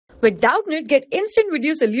With Doubtnut, get instant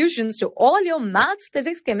video solutions to all your maths,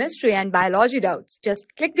 physics, chemistry, and biology doubts. Just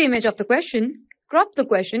click the image of the question, crop the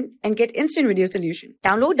question, and get instant video solution.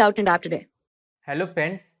 Download Doubtnut app today. Hello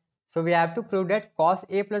friends. So we have to prove that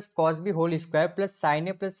cosA plus cosB whole square plus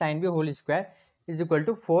sinA plus sinB whole square is equal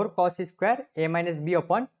to 4 cos square A minus B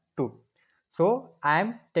upon 2. So I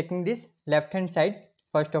am taking this left hand side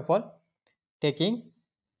first of all, taking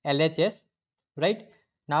LHS, right?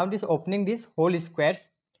 Now this opening this whole squares,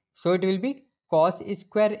 so it will be cos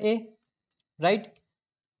square A, right,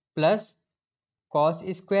 plus cos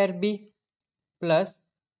square B plus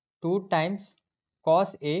 2 times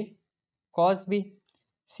cos A cos B.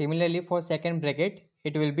 Similarly for second bracket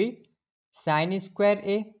it will be sin square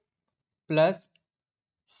A plus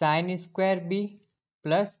sin square B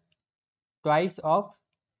plus twice of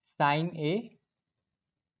sin A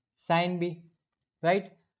sin B,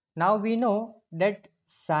 right? Now we know that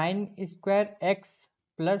sin square x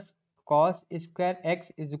plus cos square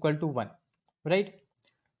x is equal to 1, right?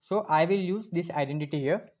 So I will use this identity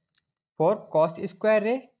here for cos square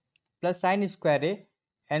A plus sin square A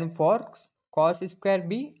and for cos square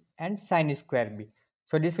B and sin square B.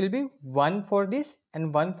 So this will be 1 for this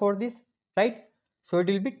and 1 for this, right? So it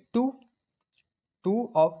will be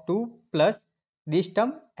 2 of 2 plus this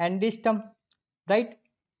term and this term, right?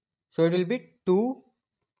 So it will be 2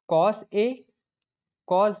 cos A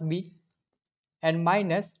cos B and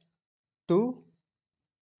minus 2,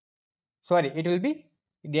 sorry, it will be,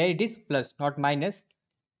 there it is plus not minus,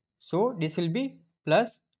 so this will be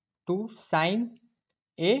plus 2 sin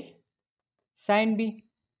A sin B,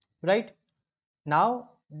 right? Now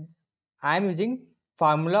I am using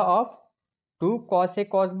formula of 2 cos A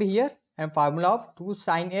cos B here and formula of 2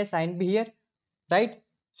 sin A sin B here, right?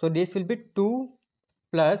 So this will be 2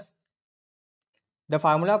 plus the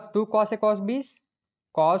formula of 2 cos A cos B is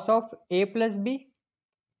cos of A plus B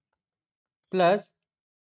plus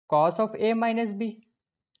cos of A minus B,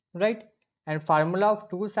 right? And formula of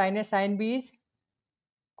 2 sin A sin B is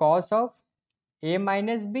cos of A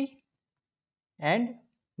minus B and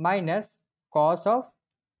minus cos of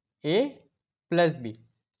A plus B,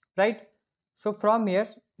 right? So from here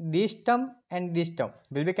this term and this term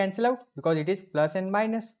will be cancelled out because it is plus and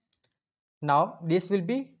minus. Now this will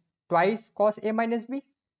be twice cos A minus B,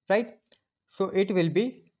 right? So it will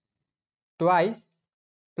be twice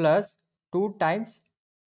plus 2 times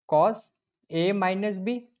cos A minus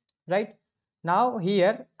B, right? Now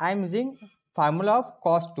here I am using formula of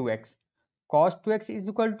cos 2x. Cos 2x is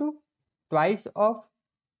equal to twice of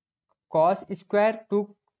cos square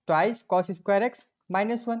 2 twice cos square x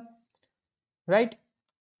minus 1, right?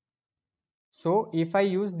 So if I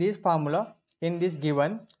use this formula in this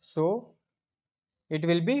given, so it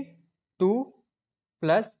will be 2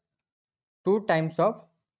 plus 2 times of,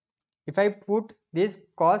 if I put this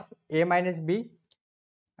cos A minus B,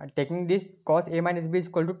 taking this cos A minus B is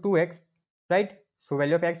equal to 2x, right? So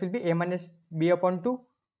value of x will be A minus B upon 2,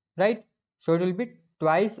 right? So it will be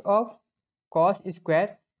twice of cos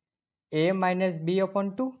square A minus B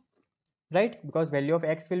upon 2, right? Because value of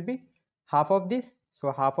x will be half of this,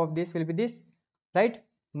 so half of this will be this, right?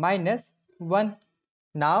 Minus 1.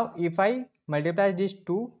 Now if I multiply this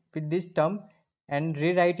 2 with this term and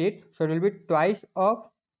rewrite it, so it will be twice of,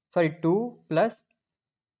 sorry, 2 plus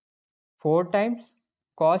 4 times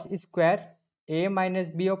cos square A minus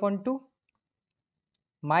B upon 2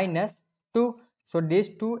 minus 2. So this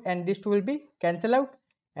 2 and this 2 will be cancelled out,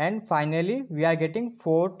 and finally we are getting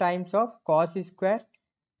 4 times of cos square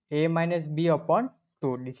A minus B upon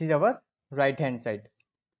 2. This is our right hand side,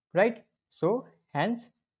 right? So hence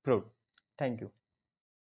proved. Thank you.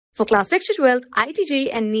 For class 6 to 12, IIT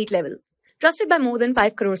JEE and NEET level. Trusted by more than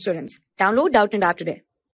 5 crore students. Download Doubtnut app today.